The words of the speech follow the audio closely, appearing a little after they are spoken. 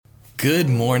Good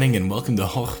morning and welcome to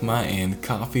Chochmah and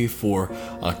Coffee for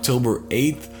October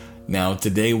 8th. Now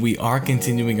today we are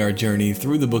continuing our journey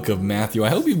through the book of Matthew. I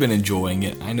hope you've been enjoying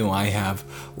it. I know I have.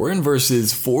 We're in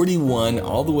verses 41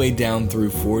 all the way down through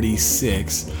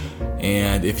 46.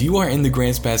 And if you are in the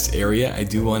Grants Pass area, I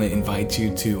do want to invite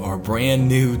you to our brand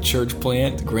new church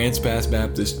plant, Grants Pass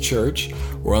Baptist Church.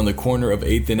 We're on the corner of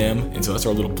 8th and M, and so that's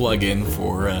our little plug-in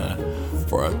for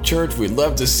our church. We'd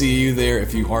love to see you there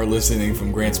if you are listening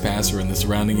from Grants Pass or in the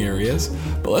surrounding areas.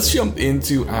 But let's jump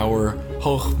into our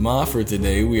Chochmah for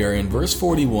today. We are in verse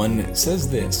 41, and it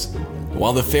says this: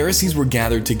 While the Pharisees were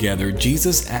gathered together,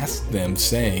 Jesus asked them,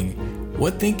 saying,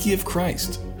 What think ye of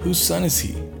Christ? Whose son is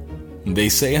he? And they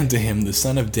say unto him, The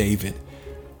son of David.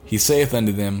 He saith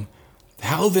unto them,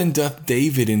 How then doth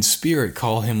David in spirit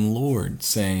call him Lord,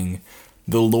 saying,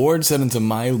 The Lord said unto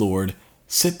my Lord,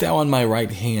 Sit thou on my right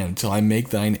hand, till I make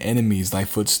thine enemies thy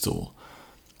footstool.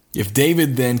 If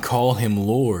David then call him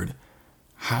Lord,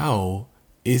 how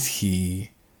is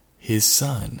he his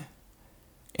son?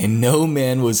 And no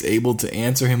man was able to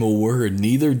answer him a word,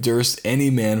 neither durst any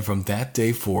man from that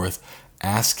day forth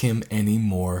ask him any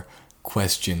more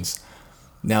questions.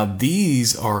 Now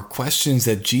these are questions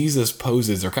that Jesus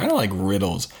poses. They're kind of like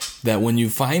riddles that when you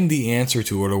find the answer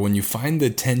to it, or when you find the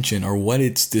tension or what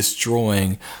it's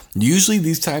destroying, usually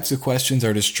these types of questions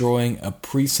are destroying a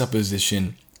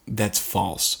presupposition that's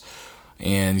false.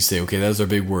 And you say, okay, those are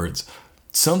big words.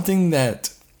 Something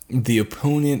that the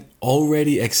opponent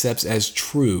already accepts as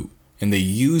true, and they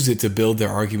use it to build their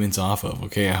arguments off of.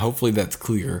 Okay, hopefully that's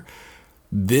clear.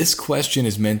 This question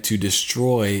is meant to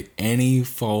destroy any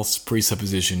false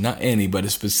presupposition. Not any, but a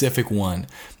specific one.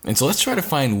 And so let's try to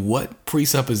find what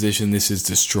presupposition this is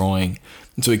destroying.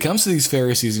 And so he comes to these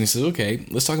Pharisees and he says, okay,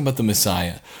 let's talk about the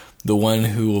Messiah, the one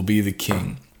who will be the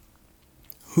king.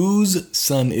 Whose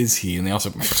son is he? And they also,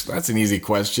 that's an easy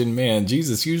question. Man,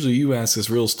 Jesus, usually you ask us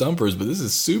real stumpers, but this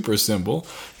is super simple.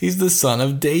 He's the son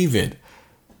of David.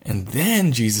 And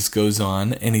then Jesus goes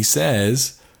on and he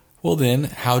says, well then,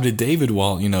 how did David,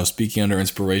 while, speaking under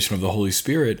inspiration of the Holy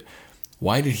Spirit,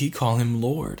 why did he call him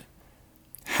Lord?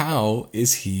 How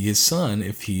is he his son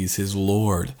if he's his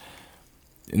Lord?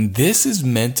 And this is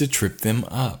meant to trip them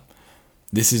up.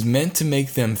 This is meant to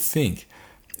make them think,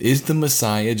 is the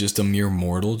Messiah just a mere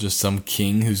mortal, just some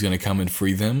king who's going to come and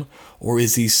free them? Or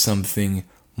is he something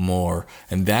more?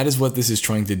 And that is what this is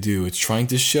trying to do. It's trying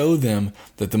to show them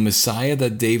that the Messiah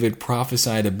that David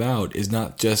prophesied about is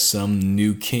not just some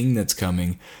new king that's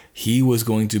coming. He was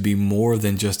going to be more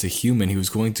than just a human. He was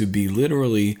going to be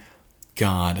literally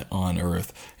God on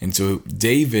earth. And so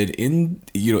David, in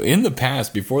the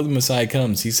past, before the Messiah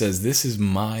comes, he says, this is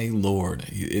my Lord.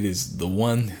 It is the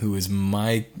one who is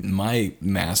my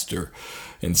master.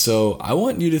 And so I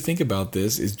want you to think about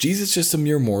this. Is Jesus just a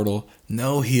mere mortal?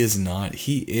 No, he is not.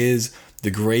 He is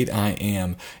the great I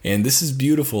am. And this is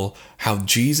beautiful how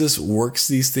Jesus works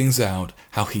these things out,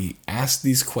 how he asks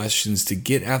these questions to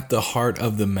get at the heart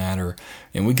of the matter.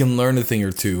 And we can learn a thing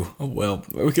or two. Well,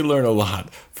 we can learn a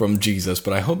lot from Jesus,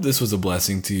 but I hope this was a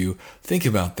blessing to you. Think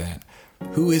about that.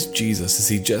 Who is Jesus? Is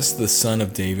he just the son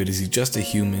of David? Is he just a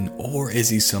human? Or is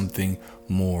he something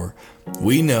more?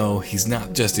 We know he's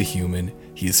not just a human.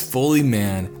 He is fully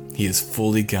man. He is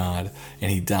fully God,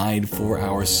 and he died for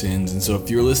our sins. And so if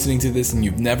you're listening to this and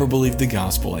you've never believed the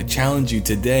gospel, I challenge you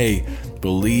today,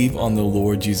 believe on the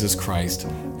Lord Jesus Christ,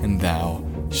 and thou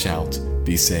shalt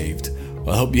be saved.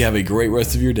 Well, I hope you have a great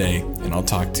rest of your day, and I'll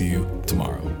talk to you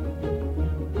tomorrow.